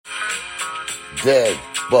Dead,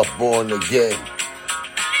 but born again.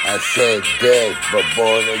 I said dead, but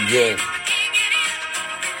born again.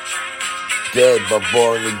 Dead, but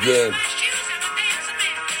born again.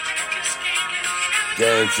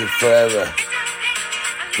 Dancing forever.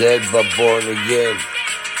 Dead, but born again.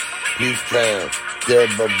 Peace Town. Dead,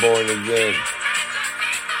 but born again.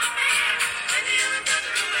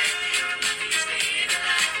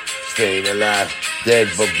 Staying alive. Dead,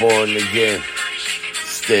 but born again.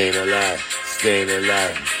 Staying alive. Staying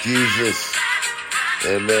alive. Jesus.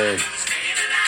 Amen.